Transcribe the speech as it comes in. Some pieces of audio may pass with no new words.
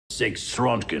3.6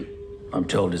 Röntgen. I'm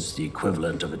told it's the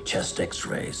equivalent of a chest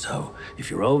X-ray, so if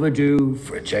you're overdue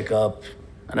for a checkup,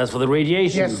 and as for the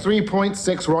radiation... Yes, 3.6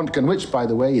 Röntgen, which, by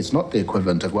the way, is not the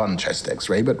equivalent of one chest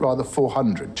X-ray, but rather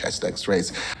 400 chest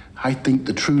X-rays. I think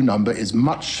the true number is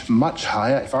much, much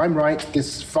higher. If I'm right,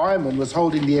 this fireman was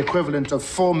holding the equivalent of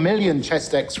 4 million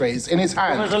chest X-rays in his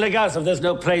hand. Professor Legasov, there's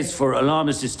no place for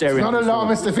alarmist hysteria. It's not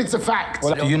alarmist if it's a fact.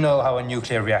 Well, do you know how a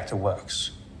nuclear reactor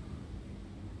works?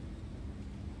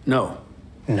 No.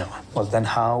 No. Well, then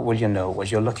how will you know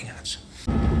what you're looking at?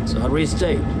 So I'll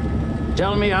restate.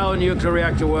 Tell me how a nuclear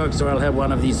reactor works, or I'll have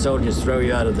one of these soldiers throw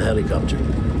you out of the helicopter.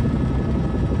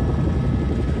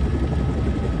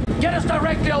 Get us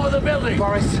directly over the building!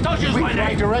 Boris, don't use my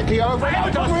name! Directly over. I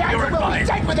haven't asked your advice!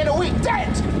 Dead within a week,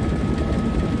 dead!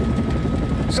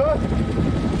 Sir?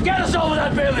 Get us over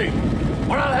that building,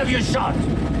 or I'll have you shot!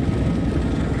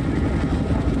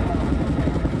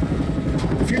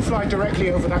 If you fly directly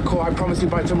over that core, I promise you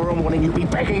by tomorrow morning you'll be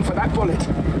begging for that bullet.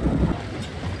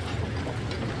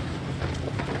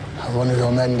 Have one of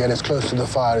your men get as close to the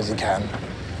fire as he can.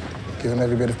 Give him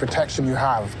every bit of protection you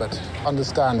have, but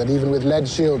understand that even with lead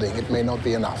shielding, it may not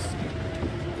be enough.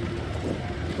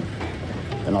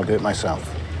 Then I'll do it myself.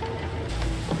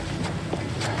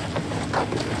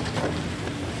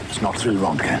 It's not 3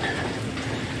 Röntgen.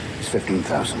 It's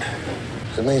 15,000.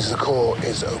 It means the core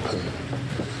is open.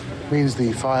 It means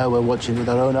the fire we're watching with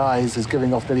our own eyes is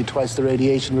giving off nearly twice the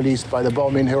radiation released by the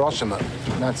bomb in Hiroshima.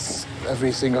 And that's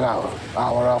every single hour,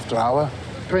 hour after hour.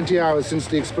 20 hours since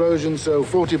the explosion, so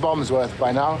 40 bombs worth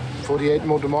by now. 48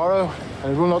 more tomorrow,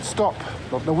 and it will not stop.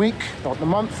 Not in a week, not in a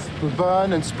month. It will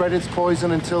burn and spread its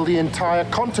poison until the entire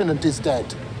continent is dead.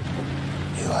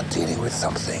 You are dealing with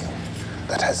something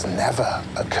that has never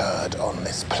occurred on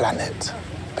this planet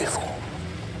before.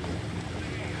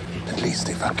 At least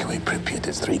evacuate Pripyat.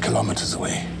 It's 3 kilometers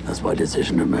away. That's my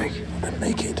decision to make. Then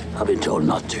make it. I've been told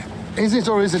not to. Is it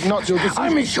or is it not your decision?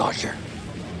 I'm in charge here.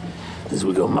 This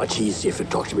will go much easier if you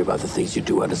talk to me about the things you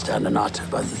do understand and not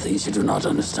about the things you do not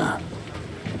understand.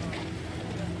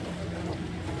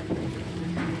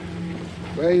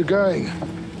 Where are you going?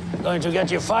 Going to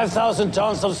get you 5,000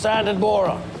 tons of sand and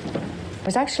boron. I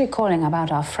was actually calling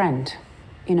about our friend.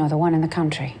 You know, the one in the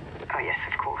country. Oh, yes,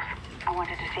 of course. I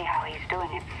wanted to see how he's doing.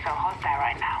 It's so hot there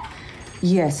right now.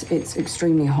 Yes, it's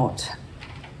extremely hot.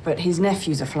 But his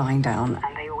nephews are flying down.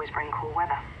 And they always bring cool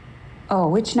weather. Oh,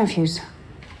 which nephews?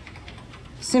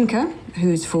 Simka,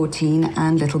 who's 14,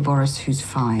 and little Boris, who's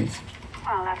 5.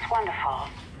 Well, that's wonderful.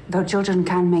 Though children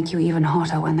can make you even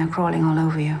hotter when they're crawling all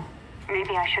over you.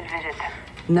 Maybe I should visit them.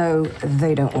 No,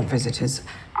 they don't want visitors.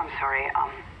 I'm sorry, I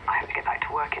have to get back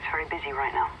to work. It's very busy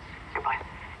right now. Goodbye.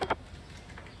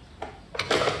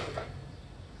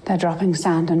 They're dropping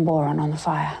sand and boron on the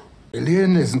fire.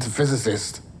 Ilian isn't a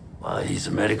physicist. Well, he's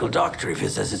a medical doctor. If he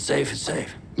says it's safe, it's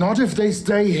safe. Not if they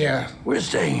stay here. We're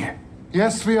staying here.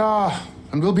 Yes, we are.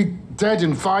 And we'll be dead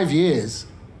in 5 years.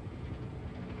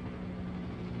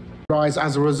 Rise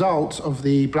as a result of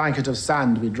the blanket of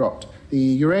sand we dropped. The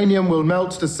uranium will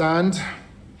melt the sand,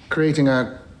 creating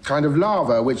a kind of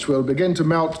lava which will begin to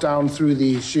melt down through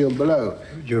the shield below.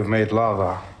 You've made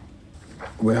lava.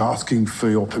 We're asking for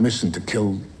your permission to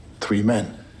kill 3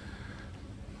 men.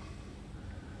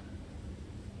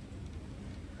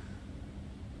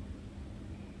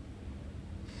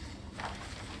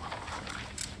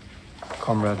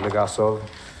 Comrade Legasov,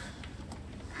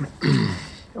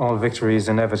 all victories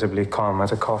inevitably come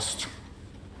at a cost.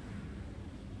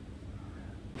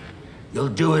 You'll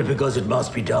do it because it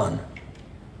must be done.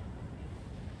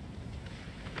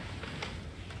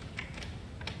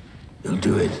 You'll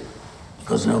do it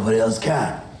because nobody else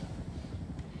can.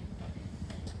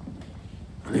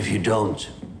 And if you don't,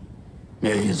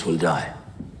 millions will die.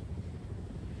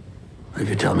 If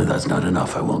you tell me that's not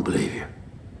enough, I won't believe you.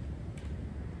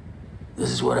 This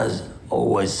is what has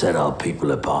always set our people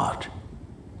apart.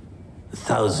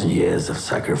 1,000 years of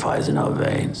sacrifice in our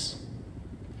veins.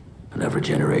 And every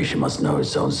generation must know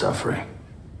its own suffering.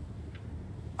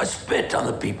 I spit on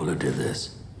the people who did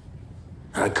this.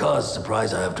 And I caused the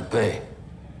price I have to pay.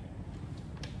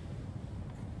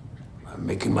 I'm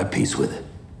making my peace with it.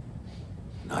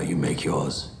 Now you make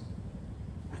yours.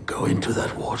 And go into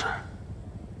that water.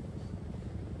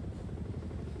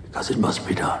 Because it must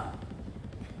be done.